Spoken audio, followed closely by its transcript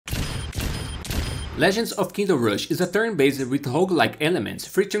Legends of Kingdom Rush is a turn-based with roguelike elements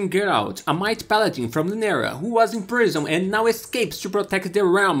featuring Gerald, a mighty paladin from Linirea who was in prison and now escapes to protect the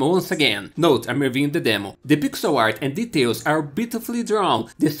realm once again. Note, I'm reviewing the demo. The pixel art and details are beautifully drawn,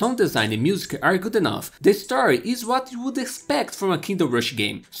 the sound design and music are good enough. The story is what you would expect from a Kingdom Rush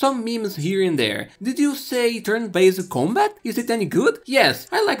game. Some memes here and there. Did you say turn-based combat? Is it any good? Yes,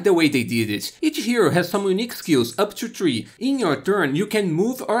 I like the way they did it. Each hero has some unique skills, up to 3. In your turn, you can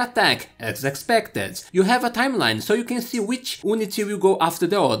move or attack, as expected. You have a timeline so you can see which unity will go after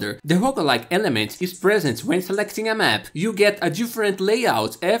the other. The roguelike element is present when selecting a map. You get a different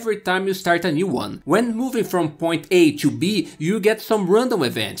layout every time you start a new one. When moving from point A to B, you get some random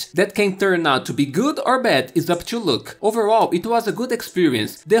event. That can turn out to be good or bad, is up to luck. Overall, it was a good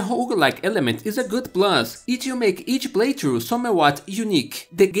experience. The roguelike element is a good plus. It will make each playthrough somewhat unique.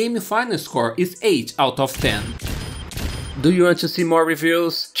 The game final score is 8 out of 10. Do you want to see more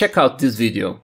reviews? Check out this video.